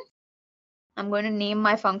function. I'm going to name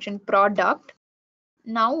my function product.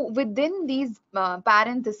 Now within these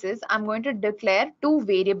parentheses, I'm going to declare two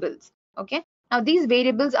variables. Okay. Now these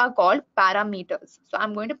variables are called parameters. So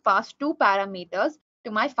I'm going to pass two parameters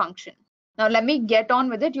to my function. Now let me get on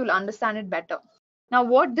with it. You'll understand it better. Now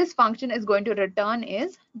what this function is going to return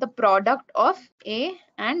is the product of A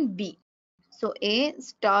and B. So A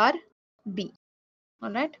star B.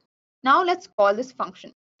 All right. Now let's call this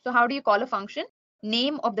function. So how do you call a function?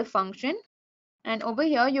 Name of the function. And over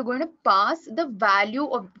here, you're going to pass the value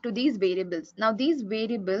to these variables. Now, these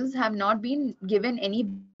variables have not been given any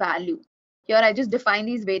value. Here, I just define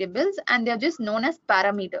these variables and they're just known as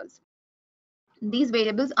parameters. These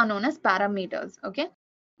variables are known as parameters. Okay.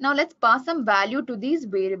 Now, let's pass some value to these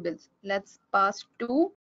variables. Let's pass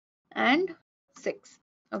 2 and 6.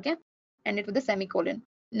 Okay. End it with a semicolon.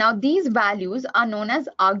 Now, these values are known as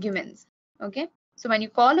arguments. Okay. So, when you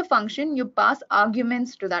call a function, you pass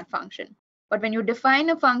arguments to that function. But when you define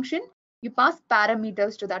a function, you pass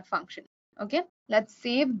parameters to that function. Okay, let's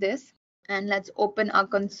save this and let's open our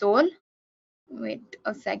console. Wait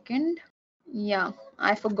a second. Yeah,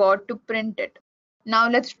 I forgot to print it. Now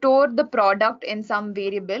let's store the product in some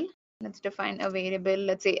variable. Let's define a variable,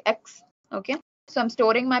 let's say X. Okay, so I'm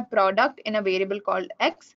storing my product in a variable called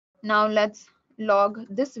X. Now let's log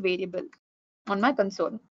this variable on my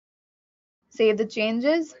console. Save the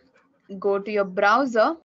changes, go to your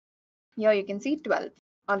browser. Here you can see 12.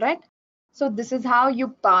 All right. So this is how you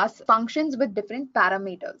pass functions with different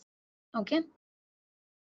parameters. Okay.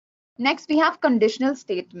 Next, we have conditional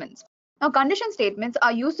statements. Now, condition statements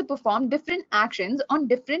are used to perform different actions on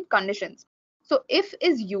different conditions. So if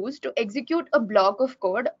is used to execute a block of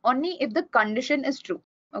code only if the condition is true.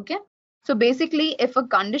 Okay. So basically, if a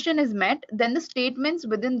condition is met, then the statements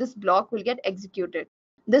within this block will get executed.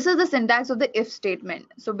 This is the syntax of the if statement.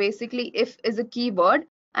 So basically, if is a keyword.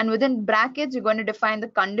 And within brackets, you're going to define the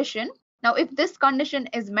condition. Now, if this condition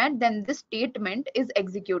is met, then this statement is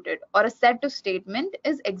executed or a set of statement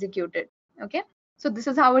is executed. Okay. So this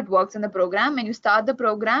is how it works in the program. When you start the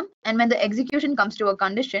program and when the execution comes to a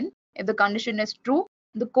condition, if the condition is true,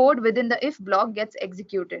 the code within the if block gets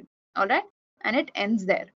executed. All right. And it ends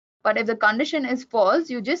there. But if the condition is false,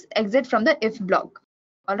 you just exit from the if block.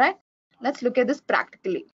 All right. Let's look at this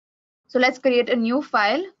practically. So let's create a new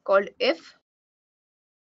file called if.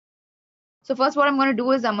 So first what I'm going to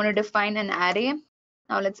do is I'm going to define an array.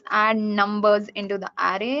 Now let's add numbers into the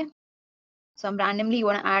array. So I'm randomly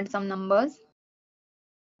going to add some numbers.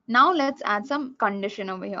 Now let's add some condition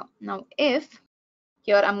over here. Now if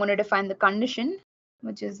here I'm going to define the condition,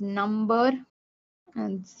 which is number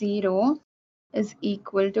and 0 is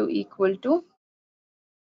equal to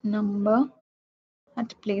number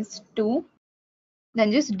at place 2.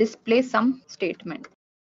 Then just display some statement.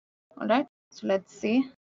 All right. So let's say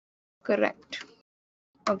correct.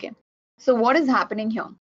 Okay, so what is happening here?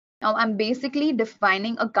 Now I'm basically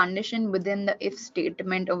defining a condition within the if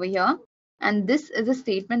statement over here, and this is a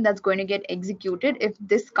statement that's going to get executed if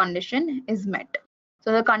this condition is met.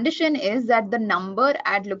 So the condition is that the number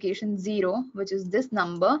at location 0, which is this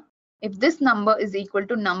number, if this number is equal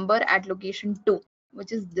to number at location 2,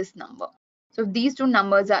 which is this number. So if these two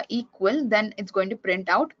numbers are equal, then it's going to print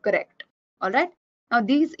out correct. All right. Now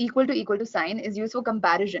these equal to sign is used for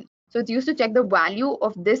comparison. So it's used to check the value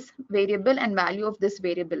of this variable and value of this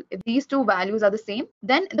variable. If these two values are the same,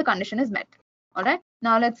 then the condition is met. All right.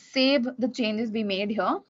 Now let's save the changes we made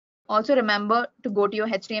here. Also remember to go to your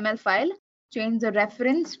HTML file, change the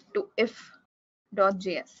reference to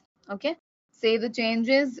if.js. Okay. Save the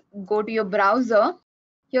changes, go to your browser.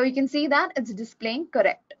 Here you can see that it's displaying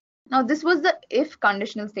correct. Now this was the if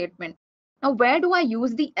conditional statement. Now where do I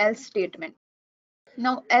use the else statement?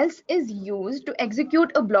 Now else is used to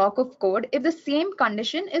execute a block of code if the same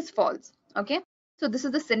condition is false. Okay, so this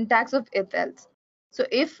is the syntax of if else. So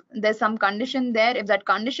if there's some condition there, if that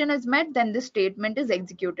condition is met, then this statement is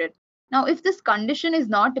executed. Now if this condition is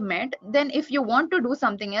not met, then if you want to do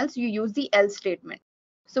something else, you use the else statement.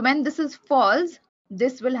 So when this is false,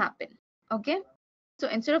 this will happen. Okay, so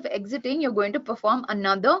instead of exiting, you're going to perform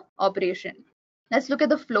another operation. Let's look at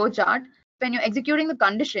the flow chart. When you're executing the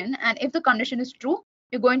condition, and if the condition is true,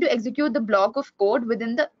 you're going to execute the block of code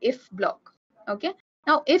within the if block. Okay,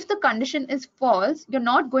 now if the condition is false, you're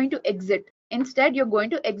not going to exit. Instead, you're going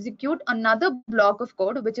to execute another block of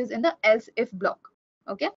code which is in the else if block.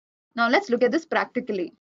 Okay, now let's look at this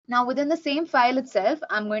practically. Now within the same file itself,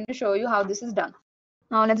 I'm going to show you how this is done.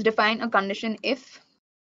 Now let's define a condition if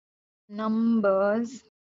numbers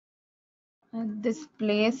at this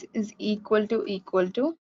place is equal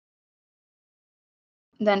to,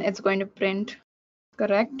 then it's going to print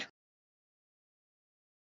correct.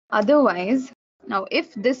 Otherwise, now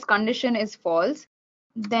if this condition is false,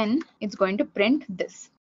 then it's going to print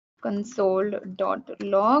this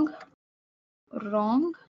console.log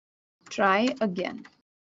wrong, try again.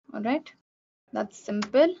 All right, that's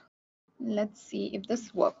simple. Let's see if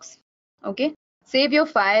this works. Okay, save your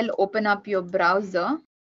file, open up your browser.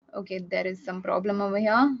 Okay, there is some problem over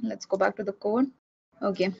here. Let's go back to the code.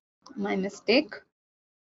 Okay, my mistake.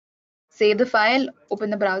 Save the file, open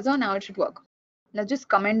the browser. Now it should work. Let's just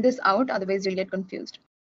comment this out, otherwise you'll get confused.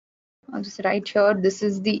 I'll just write here, this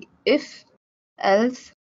is the if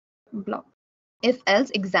else block, if else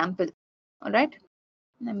example. All right,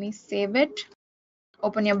 let me save it.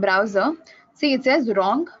 Open your browser. See, it says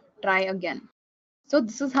wrong, try again. So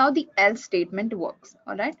this is how the else statement works.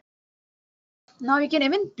 All right, now you can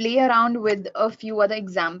even play around with a few other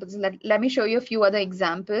examples. Let me show you a few other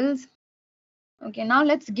examples. Okay, now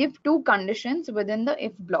let's give two conditions within the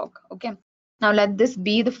if block. Okay, now let this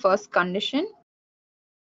be the first condition.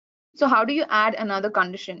 So how do you add another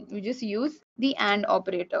condition? You just use the AND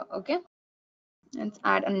operator. Okay, let's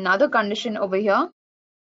add another condition over here.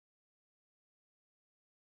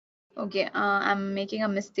 Okay, I'm making a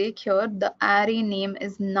mistake here. The array name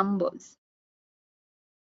is numbers.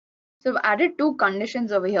 So I've added two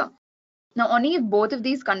conditions over here. Now only if both of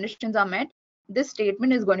these conditions are met, this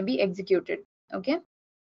statement is going to be executed. Okay,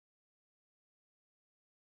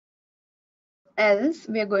 else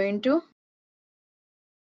we are going to,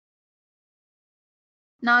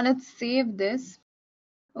 now let's save this.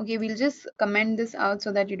 Okay, we'll just comment this out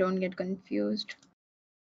so that you don't get confused.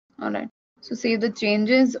 All right, so save the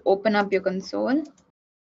changes, open up your console.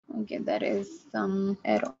 Okay, there is some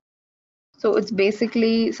error. So it's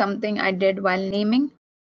basically something I did while naming.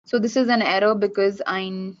 So this is an error because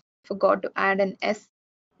I forgot to add an S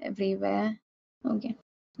everywhere. Okay,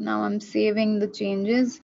 now I'm saving the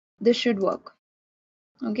changes. This should work.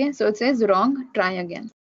 Okay, so it says wrong, try again.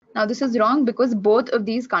 Now this is wrong because both of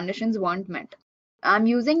these conditions weren't met. I'm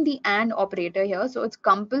using the AND operator here, so it's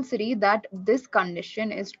compulsory that this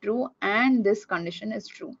condition is true and this condition is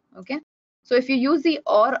true. Okay, so if you use the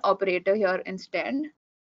OR operator here instead,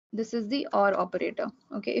 this is the OR operator.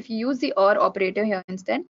 Okay, if you use the OR operator here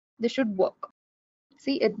instead, this should work.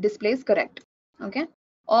 See, it displays correct. Okay,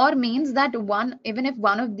 OR means that even if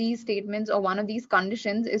one of these statements or one of these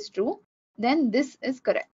conditions is true, then this is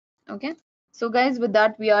correct. Okay, so guys, with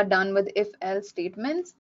that we are done with if else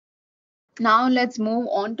statements. Now let's move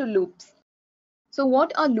on to loops. So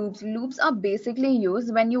what are loops? Loops are basically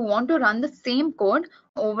used when you want to run the same code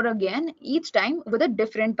over again each time with a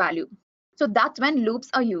different value. So that's when loops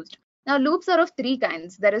are used. Now loops are of three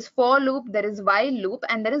kinds. There is for loop, there is while loop,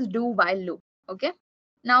 and there is do while loop. Okay,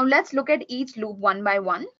 now let's look at each loop one by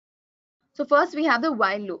one. So first we have the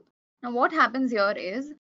while loop. Now what happens here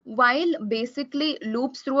is While basically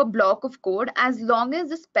loops through a block of code as long as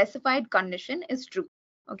the specified condition is true.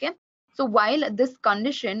 Okay, so while this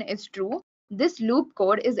condition is true, this loop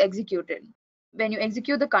code is executed. When you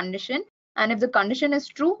execute the condition, and if the condition is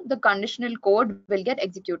true, the conditional code will get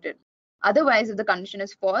executed. Otherwise, if the condition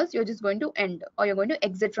is false, you're just going to end, or you're going to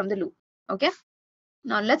exit from the loop. Okay,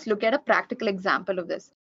 now let's look at a practical example of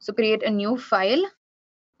this. So create a new file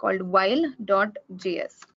called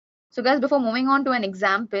while.js. So guys, before moving on to an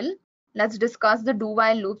example, let's discuss the do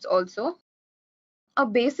while loops also.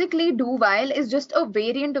 Basically, do while is just a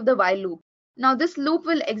variant of the while loop. Now this loop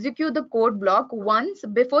will execute the code block once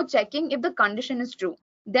before checking if the condition is true.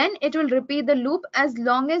 Then it will repeat the loop as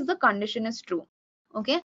long as the condition is true.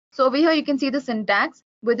 Okay, so over here you can see the syntax.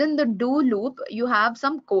 Within the do loop, you have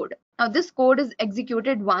some code. Now this code is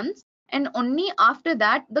executed once, and only after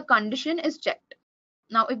that the condition is checked.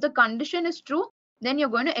 Now, if the condition is true, then you're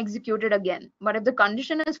going to execute it again. But if the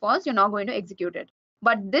condition is false, you're not going to execute it.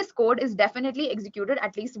 But this code is definitely executed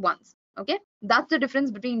at least once. Okay, that's the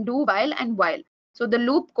difference between do while and while. So the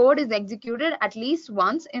loop code is executed at least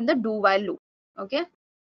once in the do while loop. Okay,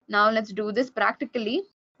 now let's do this practically.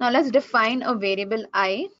 Now let's define a variable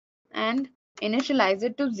I and initialize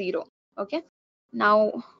it to 0. Okay,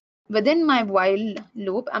 now within my while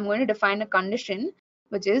loop, I'm going to define a condition,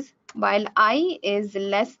 which is while I is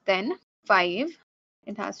less than 5,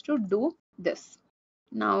 it has to do this.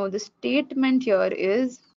 Now the statement here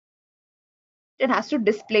is it has to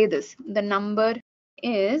display this. The number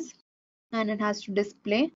is, and it has to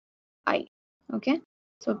display I. Okay,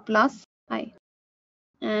 so plus I.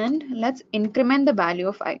 And let's increment the value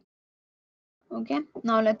of I. Okay,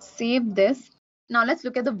 now let's save this. Now let's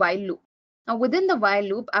look at the while loop. Now within the while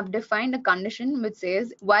loop, I've defined a condition which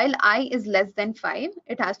says while I is less than 5,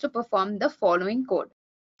 it has to perform the following code.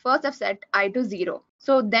 First, I've set I to 0.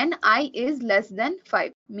 So then I is less than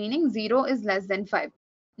 5, meaning 0 is less than 5.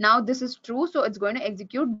 Now this is true, so it's going to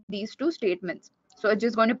execute these two statements. So it's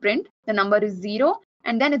just going to print the number is 0,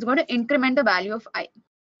 and then it's going to increment the value of I.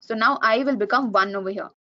 So now I will become 1 over here.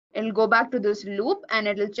 It'll go back to this loop and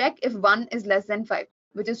it'll check if 1 is less than 5,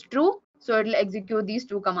 which is true. So it'll execute these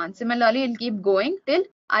two commands. Similarly, it'll keep going till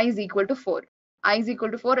I is equal to 4. I is equal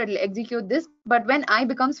to 4, it'll execute this. But when I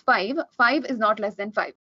becomes 5, 5 is not less than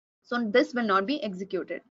 5. So this will not be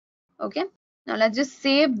executed. Okay. Now let's just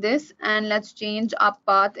save this and let's change our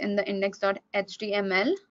path in the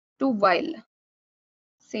index.html to while.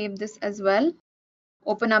 Save this as well.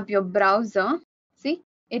 Open up your browser. See,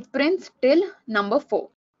 it prints till number 4.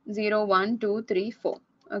 0, 1, 2, 3, 4.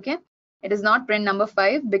 Okay. It does not print number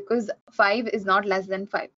 5 because 5 is not less than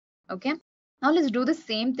 5. Okay. Now let's do the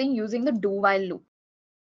same thing using the do while loop.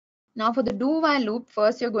 Now for the do while loop,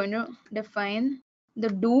 first you're going to define the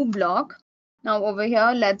do block. Now over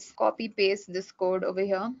here, let's copy paste this code over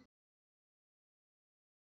here.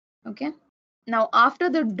 Okay. Now after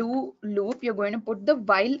the do loop, you're going to put the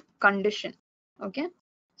while condition. Okay.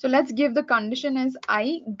 So let's give the condition as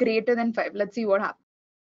I greater than 5. Let's see what happens.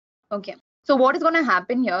 Okay. So what is going to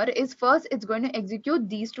happen here is first it's going to execute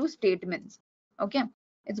these two statements. Okay.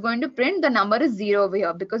 It's going to print the number is 0 over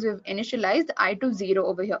here because we've initialized I to 0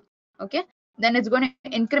 over here. Okay. Then it's going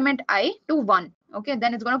to increment I to 1. Okay.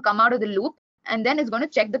 Then it's going to come out of the loop and then it's going to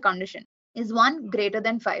check the condition. Is 1 greater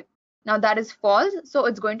than 5? Now that is false. So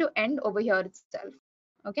it's going to end over here itself.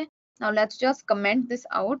 Okay. Now let's just comment this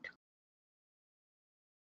out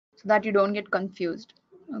so that you don't get confused.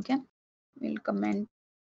 Okay. We'll comment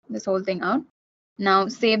this whole thing out. Now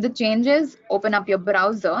save the changes, open up your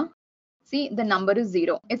browser. See, the number is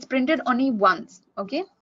 0. It's printed only once. Okay.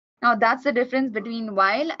 Now that's the difference between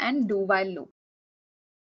while and do while loop.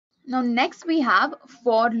 Now next we have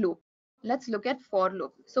for loop. Let's look at for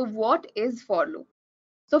loop. So what is for loop?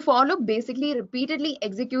 So for loop basically repeatedly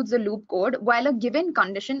executes the loop code while a given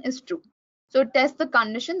condition is true. So it tests the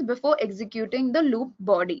conditions before executing the loop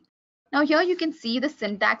body. Now here you can see the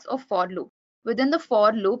syntax of for loop. Within the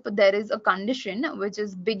for loop, there is a condition which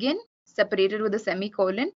is begin separated with a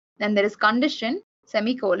semicolon. Then there is condition,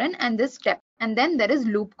 semicolon, and this step. And then there is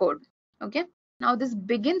loop code. Okay. Now this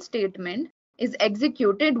begin statement is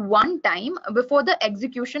executed one time before the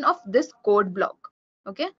execution of this code block.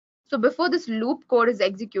 Okay. So before this loop code is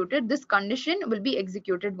executed, this condition will be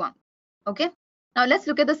executed once. Okay. Now let's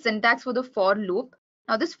look at the syntax for the for loop.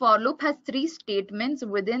 Now this for loop has 3 statements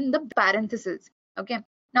within the parentheses. Okay.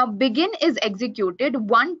 Now begin is executed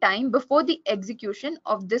one time before the execution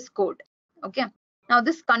of this code. Okay. Now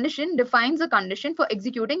this condition defines a condition for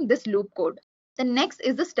executing this loop code. The next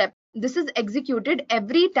is the step. This is executed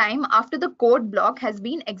every time after the code block has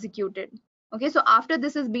been executed. Okay. So after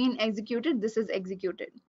this is being executed, this is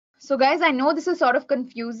executed. So guys, I know this is sort of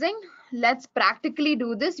confusing. Let's practically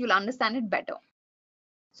do this. You'll understand it better.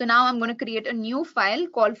 So now I'm going to create a new file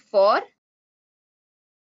called for.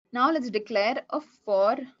 Now let's declare a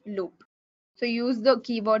for loop. So use the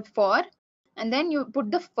keyword for, and then you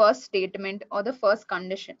put the first statement or the first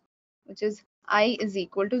condition, which is I is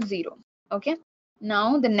equal to 0. Okay.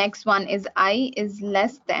 Now the next one is I is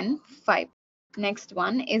less than 5. Next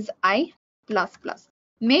one is I plus plus.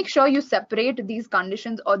 Make sure you separate these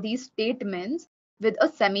conditions or these statements with a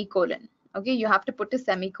semicolon. Okay, you have to put a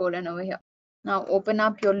semicolon over here. Now open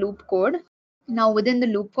up your loop code. Now within the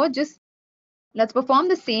loop code, just let's perform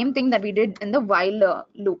the same thing that we did in the while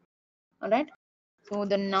loop. All right. So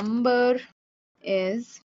the number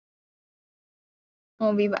is,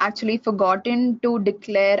 oh, we've actually forgotten to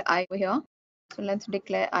declare I over here. So let's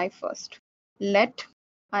declare I first. Let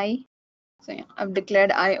I, so yeah, I've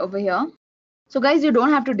declared I over here. So guys, you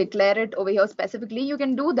don't have to declare it over here specifically. You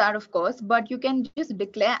can do that, of course, but you can just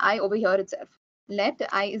declare I over here itself. Let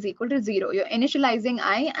I is equal to 0. You're initializing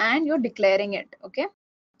I and you're declaring it. Okay.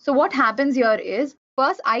 So what happens here is,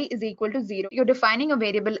 first I is equal to 0. You're defining a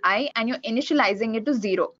variable I and you're initializing it to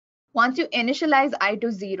 0. Once you initialize I to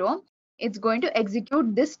 0, it's going to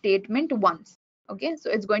execute this statement once. Okay, so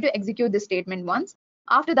it's going to execute this statement once.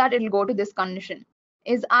 After that, it'll go to this condition.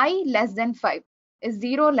 Is I less than 5? Is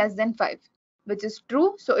 0 less than 5? Which is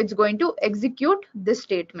true. So it's going to execute this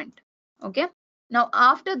statement. Okay. Now,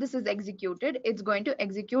 after this is executed, it's going to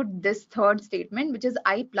execute this third statement, which is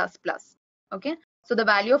I plus plus. Okay. So the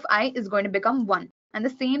value of I is going to become 1. And the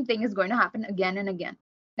same thing is going to happen again and again.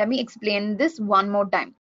 Let me explain this one more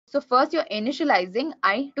time. So first you're initializing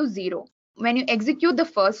I to 0. When you execute the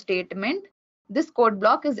first statement, this code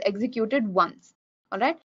block is executed once. All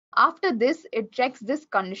right. After this, it checks this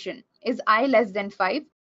condition. Is I less than 5?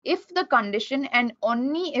 If the condition and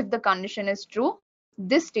only if the condition is true,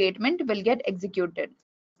 this statement will get executed.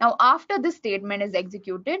 Now, after this statement is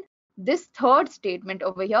executed, this third statement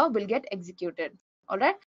over here will get executed. All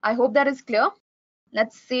right. I hope that is clear.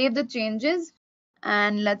 Let's save the changes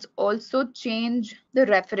and let's also change the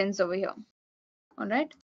reference over here. All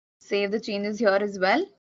right. Save the changes here as well.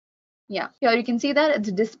 Yeah, here you can see that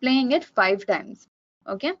it's displaying it 5 times.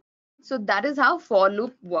 Okay. So that is how for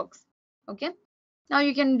loop works. Okay. Now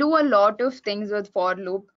you can do a lot of things with for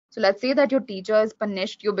loop. So let's say that your teacher has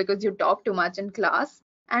punished you because you talk too much in class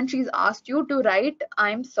and she's asked you to write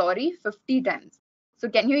I'm sorry 50 times. So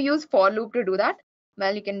can you use for loop to do that?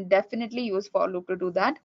 Well, you can definitely use for loop to do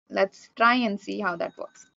that. Let's try and see how that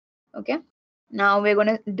works. Okay. Now we're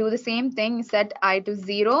going to do the same thing. Set I to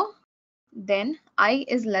 0. Then I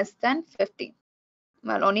is less than 50.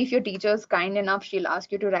 Well, only if your teacher is kind enough, she'll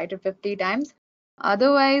ask you to write it 50 times.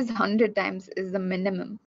 Otherwise, 100 times is the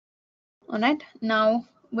minimum. All right. Now,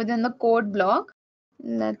 within the code block,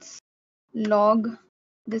 let's log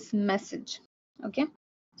this message. Okay.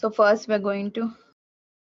 So first we're going to,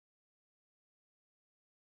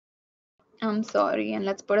 I'm sorry, and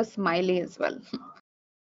let's put a smiley as well.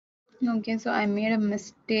 Okay. So I made a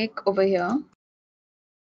mistake over here.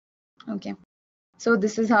 Okay. So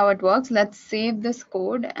this is how it works. Let's save this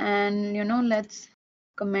code and, let's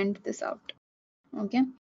comment this out. Okay.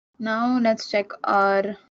 Now let's check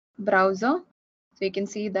our browser. So you can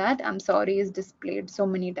see that I'm sorry is displayed so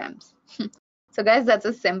many times. So guys, that's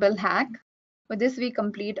a simple hack. With this, we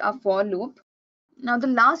complete our for loop. Now the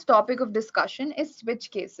last topic of discussion is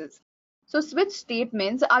switch cases. So switch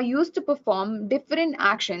statements are used to perform different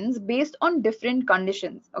actions based on different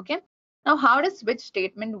conditions. Okay. Now how does switch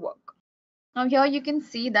statement work? Now here you can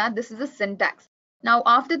see that this is a syntax. Now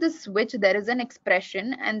after the switch, there is an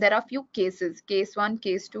expression and there are few cases, case 1,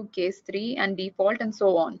 case 2, case 3 and default and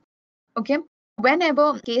so on. Okay.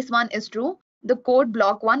 Whenever case 1 is true, the code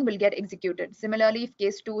block 1 will get executed. Similarly, if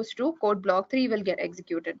case 2 is true, code block 3 will get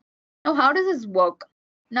executed. Now how does this work?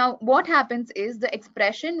 Now what happens is the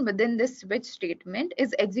expression within this switch statement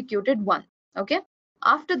is executed once. Okay.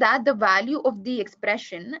 After that, the value of the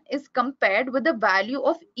expression is compared with the value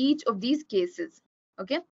of each of these cases.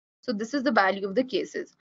 Okay. So this is the value of the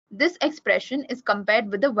cases. This expression is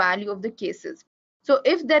compared with the value of the cases. So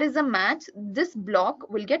if there is a match, this block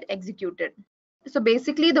will get executed. So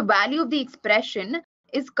basically the value of the expression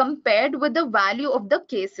is compared with the value of the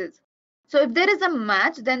cases. So if there is a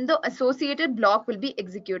match, then the associated block will be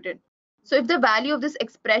executed. So if the value of this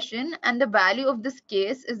expression and the value of this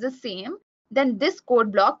case is the same, then this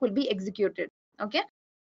code block will be executed. Okay.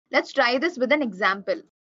 Let's try this with an example.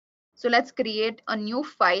 So let's create a new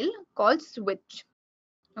file called switch.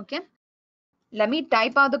 Okay. Let me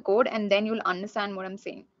type out the code and then you'll understand what I'm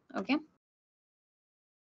saying. Okay.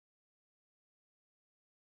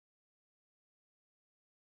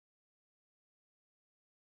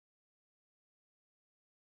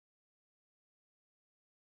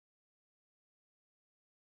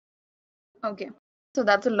 Okay, so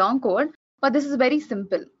that's a long code, but this is very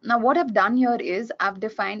simple. Now what I've done here is I've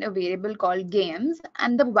defined a variable called games,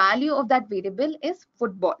 and the value of that variable is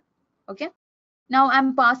football. Okay, now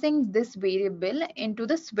I'm passing this variable into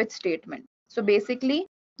the switch statement. So basically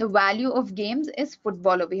the value of games is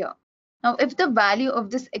football over here. Now if the value of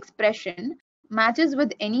this expression matches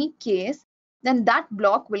with any case, then that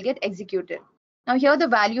block will get executed. Now here the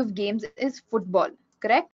value of games is football,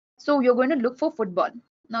 correct? So you're going to look for football.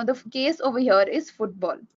 Now the case over here is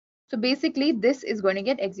football. So basically this is going to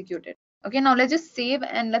get executed. Okay, now let's just save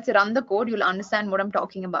and let's run the code. You'll understand what I'm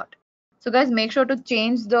talking about. So guys, make sure to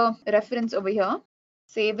change the reference over here,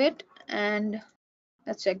 save it, and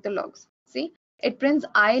let's check the logs. See, it prints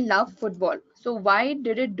I love football. So why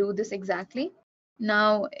did it do this exactly?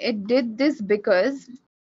 Now it did this because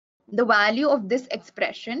the value of this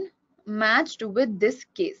expression matched with this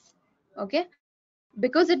case. Okay,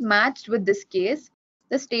 because it matched with this case,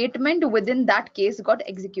 the statement within that case got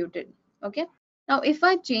executed. Okay, now if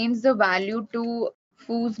I change the value to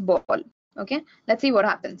foosball, okay, let's see what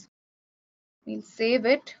happens. We'll save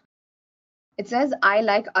it. It says I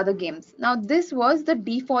like other games. Now this was the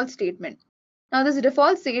default statement. Now this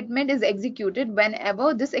default statement is executed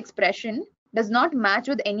whenever this expression does not match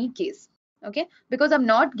with any case. Okay, because I'm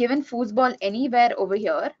not given foosball anywhere over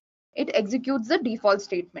here, it executes the default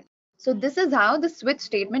statement. So this is how the switch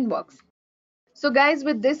statement works. So guys,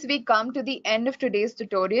 with this we come to the end of today's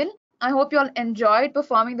tutorial. I hope you all enjoyed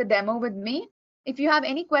performing the demo with me. If you have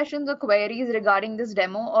any questions or queries regarding this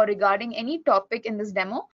demo or regarding any topic in this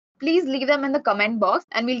demo, please leave them in the comment box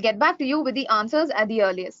and we'll get back to you with the answers at the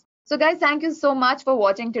earliest. So guys, thank you so much for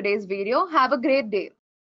watching today's video. Have a great day.